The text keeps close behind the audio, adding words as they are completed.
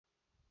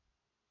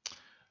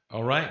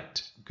All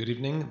right. Good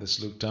evening. This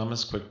is Luke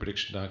Thomas,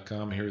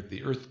 QuakePrediction.com, here at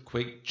the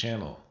Earthquake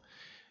Channel.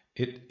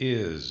 It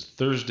is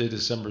Thursday,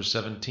 December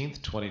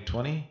 17th,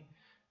 2020,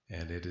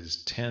 and it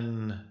is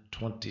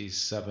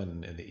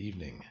 10:27 in the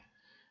evening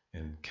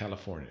in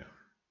California.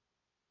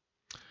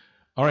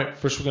 All right.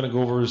 First, we're going to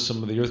go over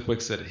some of the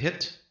earthquakes that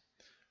hit,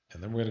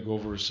 and then we're going to go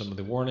over some of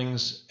the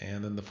warnings,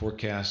 and then the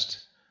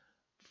forecast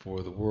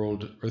for the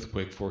World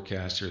Earthquake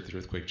Forecast here at the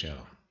Earthquake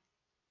Channel.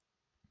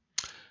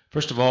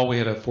 First of all, we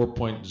had a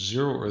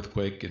 4.0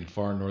 earthquake in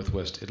far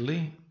northwest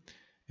Italy.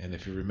 And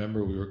if you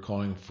remember, we were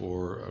calling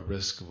for a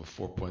risk of a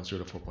 4.0 to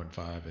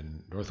 4.5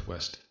 in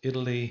northwest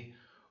Italy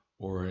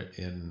or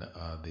in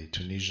the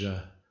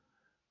Tunisia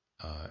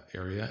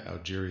area,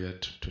 Algeria,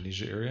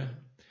 Tunisia area.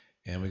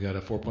 And we got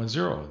a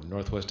 4.0 in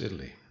northwest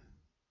Italy.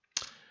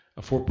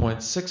 A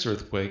 4.6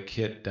 earthquake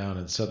hit down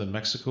in southern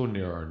Mexico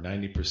near our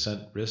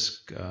 90%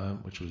 risk,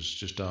 which was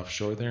just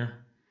offshore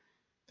there.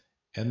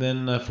 And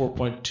then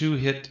 4.2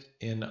 hit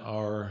in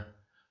our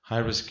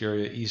high-risk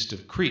area east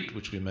of Crete,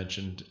 which we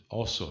mentioned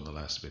also in the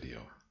last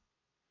video.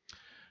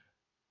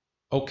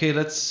 Okay,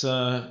 let's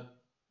go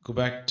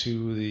back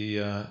to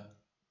the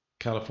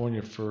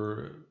California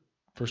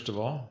first of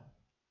all.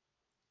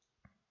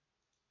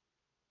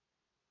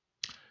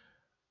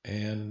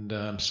 And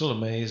I'm still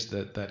amazed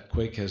that that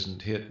quake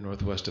hasn't hit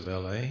northwest of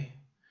LA.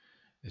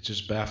 It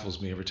just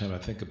baffles me every time I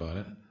think about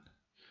it.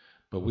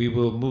 But we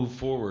will move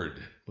forward,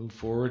 and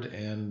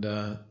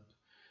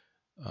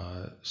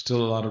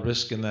still a lot of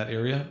risk in that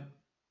area.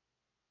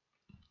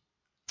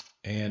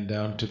 And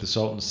down to the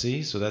Salton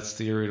Sea, so that's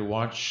the area to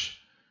watch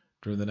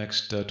during the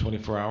next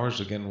 24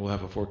 hours. Again, we'll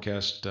have a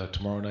forecast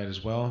tomorrow night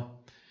as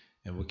well,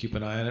 and we'll keep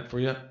an eye on it for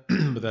you.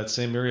 But that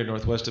same area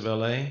northwest of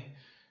LA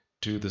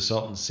to the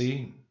Salton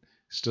Sea,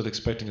 still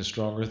expecting a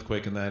strong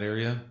earthquake in that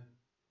area.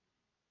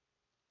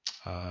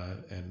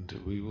 And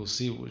we will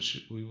see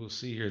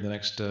here in the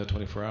next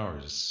 24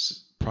 hours.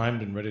 It's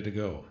primed and ready to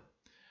go.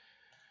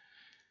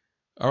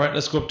 All right,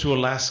 let's go up to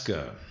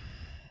Alaska.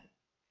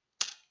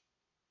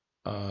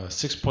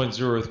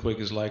 6.0 earthquake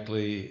is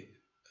likely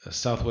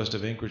southwest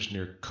of Anchorage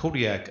near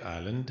Kodiak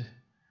Island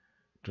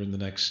during the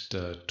next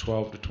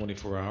 12 to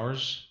 24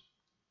 hours.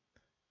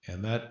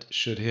 And that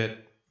should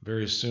hit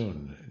very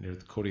soon near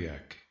the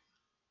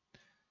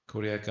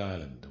Kodiak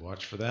Island.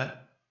 Watch for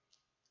that.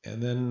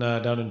 And then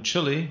down in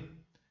Chile,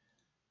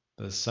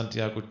 the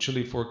Santiago,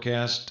 Chile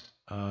forecast,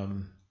 a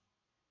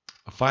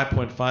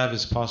 5.5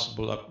 is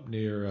possible up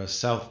near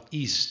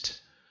southeast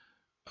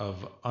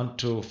of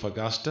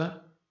Antofagasta.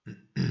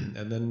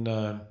 And then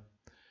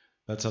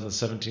that's on the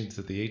 17th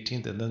to the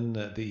 18th. And then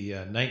the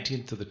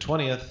 19th to the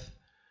 20th,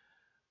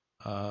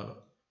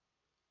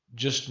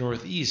 just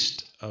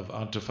northeast of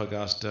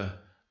Antofagasta,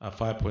 a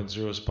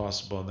 5.0 is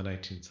possible on the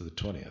 19th to the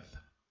 20th.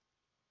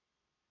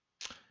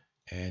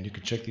 And you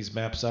can check these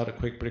maps out at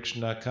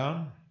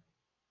QuakePrediction.com.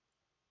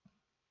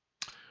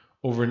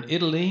 Over in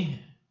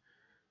Italy,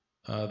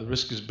 the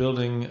risk is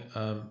building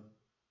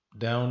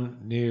down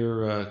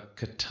near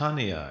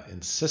Catania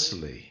in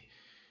Sicily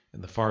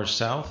in the far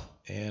south.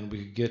 And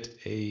we could get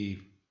a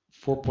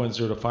 4.0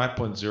 to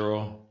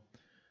 5.0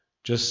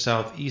 just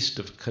southeast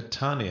of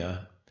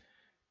Catania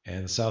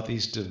and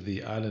southeast of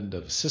the island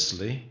of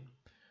Sicily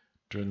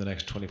during the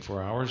next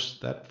 24 hours.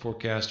 That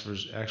forecast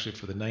was actually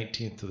for the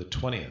 19th to the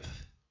 20th.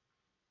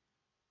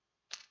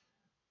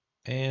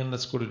 And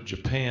let's go to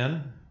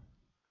Japan.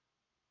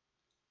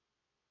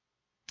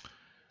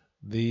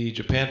 The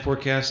Japan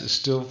forecast is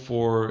still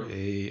for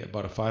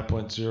about a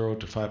 5.0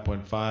 to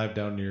 5.5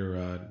 down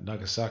near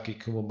Nagasaki,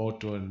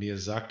 Kumamoto, and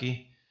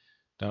Miyazaki,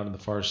 down in the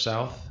far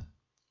south,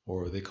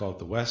 or they call it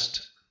the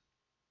west,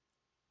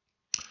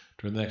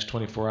 during the next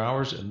 24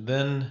 hours. And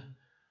then,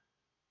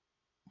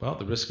 well,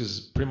 the risk is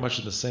pretty much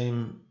in the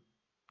same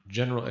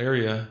general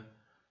area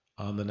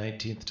on the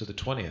 19th to the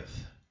 20th.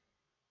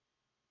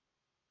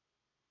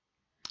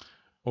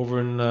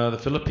 Over in the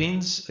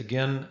Philippines,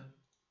 again,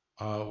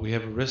 we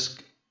have a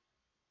risk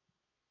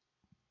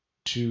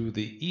to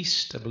the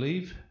east, I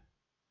believe,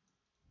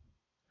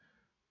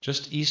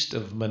 just east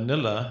of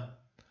Manila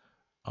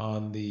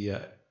on the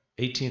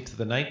 18th to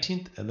the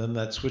 19th, and then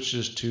that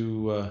switches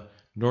to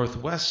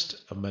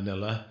northwest of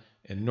Manila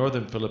in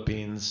northern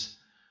Philippines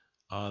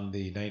on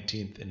the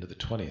 19th into the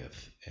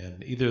 20th.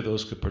 And either of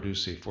those could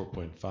produce a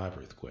 4.5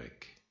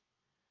 earthquake.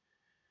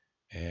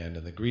 And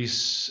in the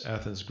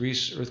Athens,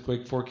 Greece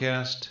earthquake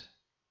forecast,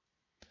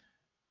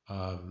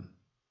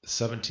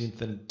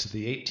 17th into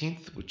the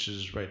 18th, which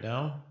is right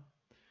now,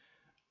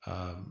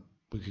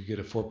 we could get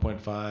a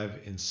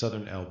 4.5 in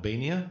southern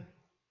Albania.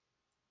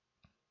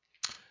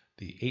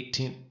 The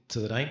 18th to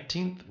the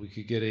 19th, we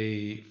could get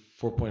a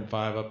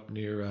 4.5 up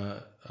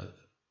near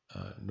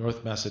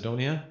North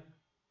Macedonia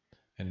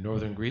and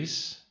northern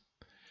Greece.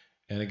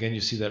 And again,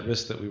 you see that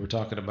risk that we were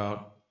talking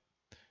about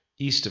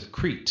east of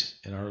Crete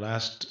in our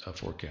last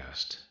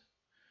forecast.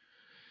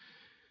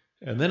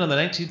 And then on the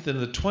 19th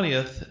and the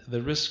 20th,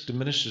 the risk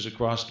diminishes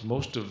across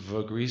most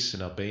of Greece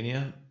and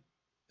Albania,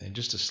 and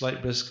just a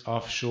slight risk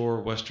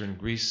offshore western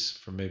Greece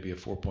for maybe a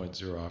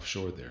 4.0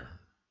 offshore there.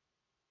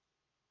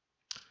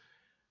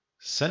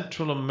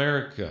 Central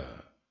America.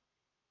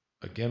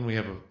 Again, we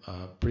have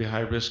a pretty high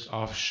risk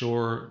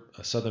offshore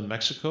southern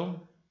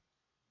Mexico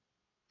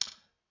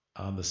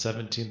on the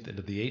 17th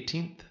into the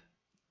 18th.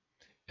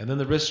 And then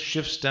the risk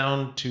shifts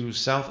down to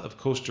south of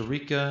Costa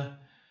Rica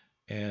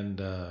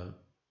and on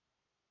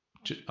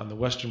the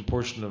western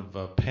portion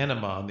of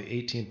Panama on the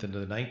 18th into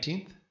the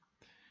 19th.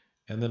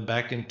 And then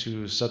back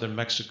into southern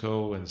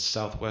Mexico and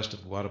southwest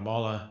of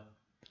Guatemala.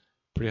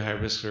 Pretty high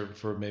risk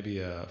for maybe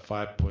a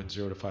 5.0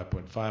 to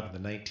 5.5 on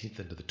the 19th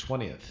into the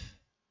 20th.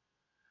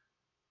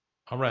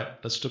 All right,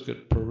 let's look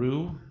at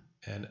Peru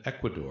and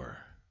Ecuador.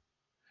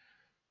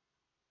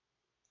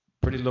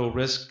 Pretty low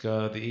risk, the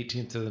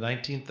 18th to the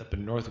 19th up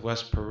in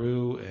northwest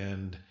Peru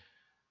and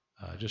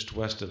just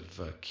west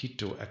of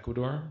Quito,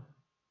 Ecuador.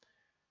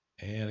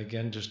 And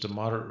again, just a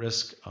moderate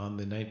risk on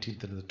the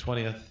 19th and the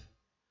 20th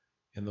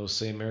in those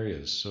same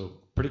areas. So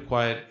pretty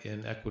quiet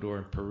in Ecuador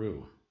and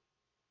Peru.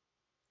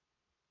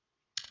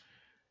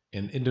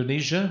 In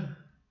Indonesia,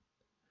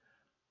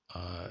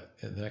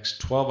 in the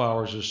next 12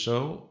 hours or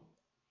so,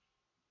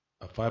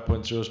 a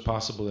 5.0 is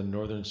possible in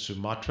northern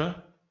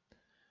Sumatra,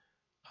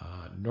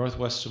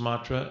 northwest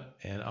Sumatra,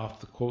 and off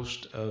the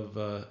coast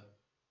of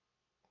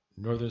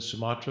northern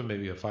Sumatra,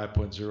 maybe a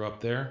 5.0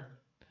 up there.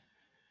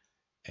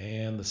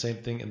 And the same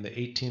thing in the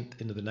 18th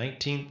into the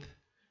 19th,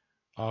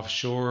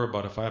 offshore,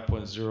 about a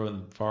 5.0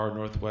 in far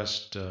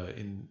northwest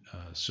in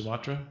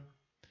Sumatra.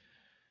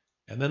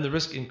 And then the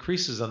risk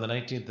increases on the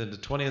 19th and the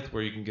 20th,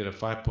 where you can get a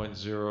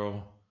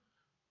 5.0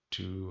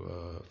 to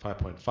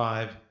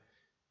 5.5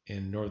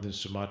 in northern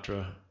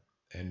Sumatra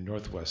and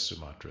northwest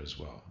Sumatra as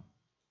well.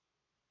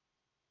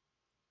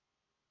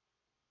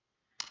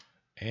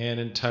 And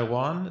in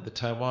Taiwan, the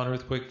Taiwan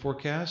earthquake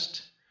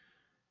forecast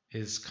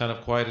is kind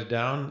of quieted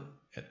down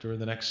during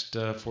the next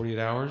 48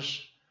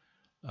 hours.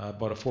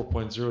 About a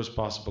 4.0 is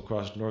possible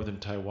across northern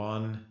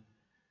Taiwan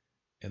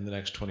in the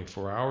next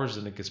 24 hours,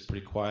 and it gets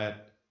pretty quiet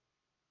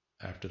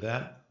after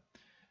that.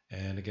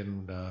 And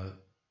again, a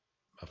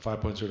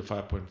 5.0 to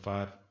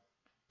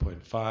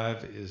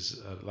 5.5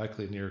 is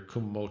likely near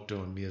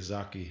Kumamoto and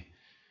Miyazaki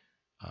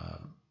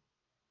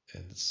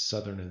in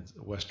southern and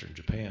western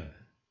Japan.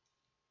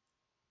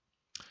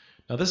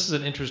 Now this is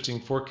an interesting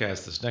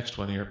forecast, this next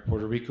one here,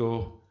 Puerto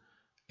Rico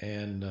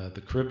and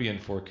the Caribbean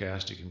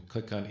forecast. You can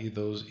click on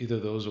either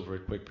of those over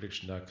at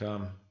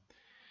quakeprediction.com.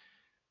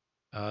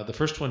 The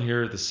first one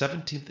here, the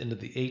 17th into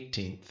the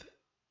 18th,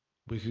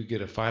 we could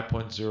get a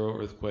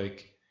 5.0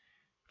 earthquake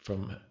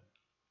from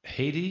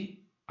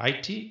Haiti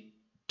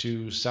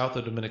to south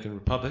of Dominican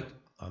Republic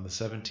on the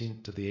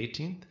 17th to the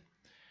 18th.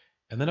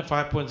 And then a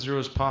 5.0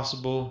 is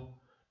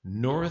possible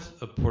north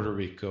of Puerto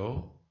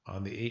Rico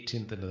on the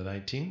 18th into the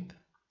 19th.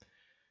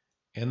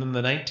 And then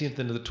the 19th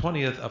into the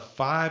 20th, a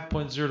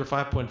 5.0 to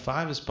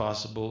 5.5 is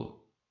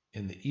possible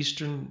in the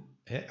eastern,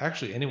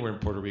 actually anywhere in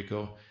Puerto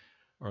Rico,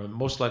 or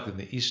most likely in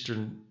the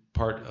eastern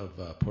part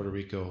of Puerto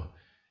Rico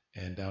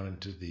and down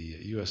into the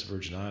U.S.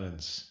 Virgin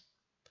Islands,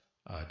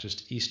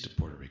 just east of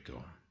Puerto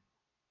Rico.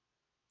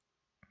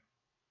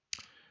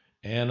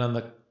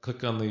 And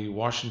click on the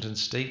Washington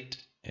State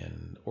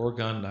and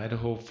Oregon and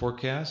Idaho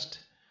forecast.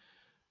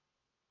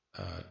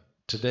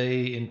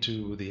 Today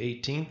into the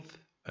 18th,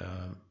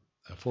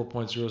 a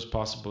 4.0 is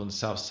possible in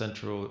south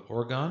central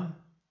Oregon,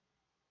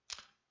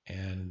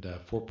 and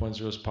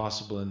 4.0 is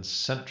possible in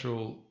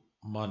central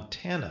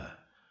Montana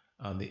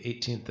on the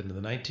 18th and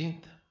the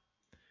 19th,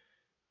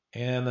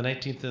 and the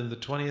 19th and the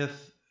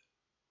 20th.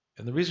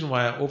 And the reason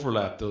why I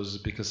overlap those is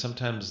because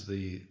sometimes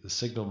the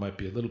signal might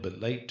be a little bit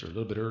late or a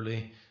little bit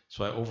early,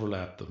 so I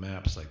overlap the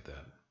maps like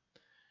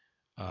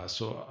that.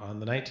 So on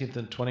the 19th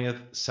and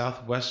 20th,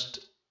 southwest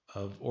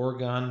of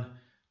Oregon,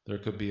 there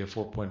could be a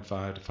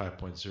 4.5 to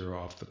 5.0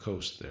 off the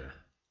coast there.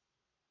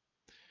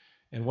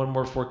 And one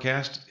more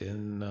forecast,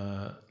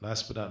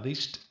 last but not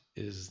least,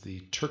 is the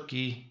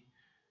Turkey,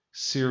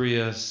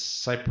 Syria,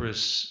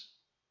 Cyprus,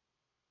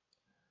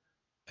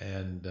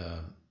 and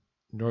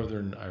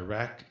northern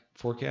Iraq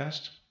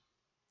forecast.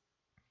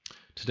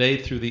 Today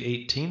through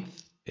the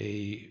 18th,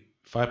 a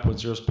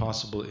 5.0 is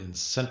possible in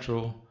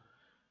central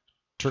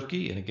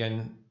Turkey. And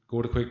again,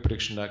 go to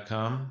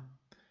quakeprediction.com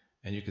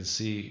and you can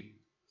see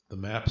the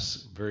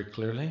maps very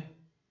clearly.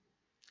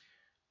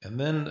 And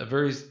then a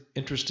very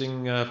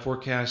interesting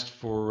forecast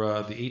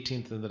for the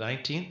 18th and the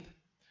 19th,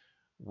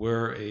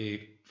 where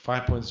a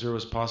 5.0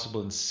 is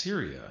possible in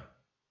Syria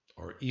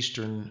or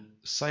eastern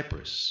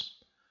Cyprus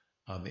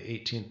on the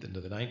 18th into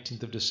the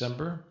 19th of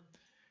December.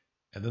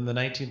 And then the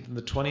 19th and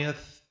the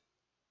 20th,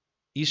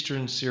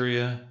 eastern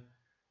Syria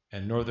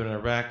and northern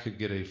Iraq could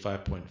get a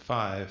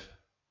 5.5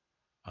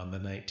 on the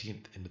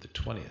 19th into the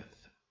 20th.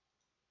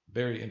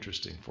 Very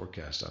interesting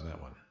forecast on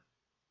that one.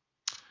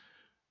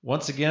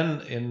 Once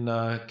again, in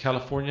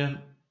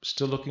California,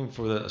 still looking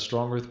for a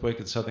strong earthquake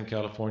in Southern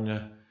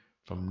California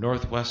from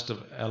northwest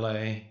of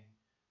LA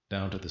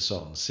down to the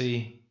Salton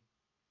Sea.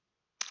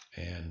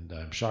 And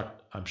I'm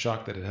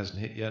shocked that it hasn't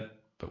hit yet,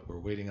 but we're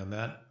waiting on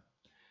that.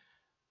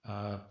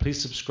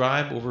 Please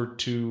subscribe over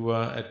to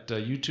at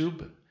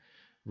YouTube.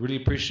 Really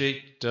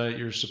appreciate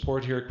your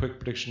support here at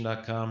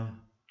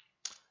QuakePrediction.com.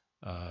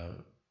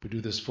 We do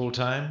this full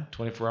time,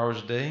 24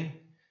 hours a day,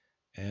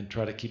 and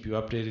try to keep you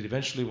updated.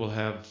 Eventually, we'll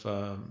have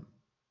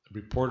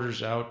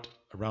reporters out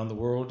around the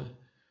world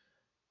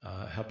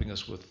helping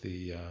us with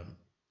the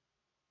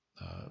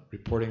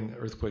reporting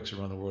earthquakes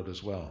around the world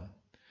as well.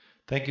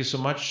 Thank you so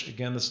much.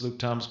 Again, this is Luke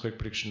Thomas,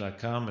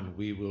 QuakePrediction.com, and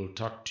we will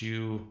talk to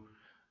you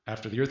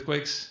after the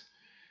earthquakes,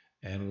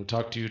 and we'll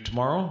talk to you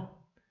tomorrow.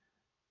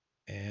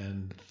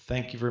 And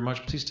thank you very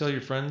much. Please tell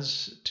your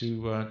friends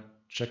to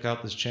check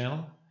out this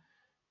channel.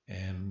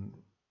 And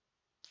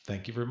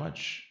thank you very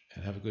much.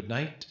 And have a good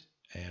night.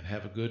 And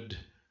have a good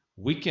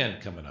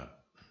weekend coming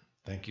up.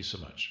 Thank you so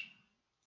much.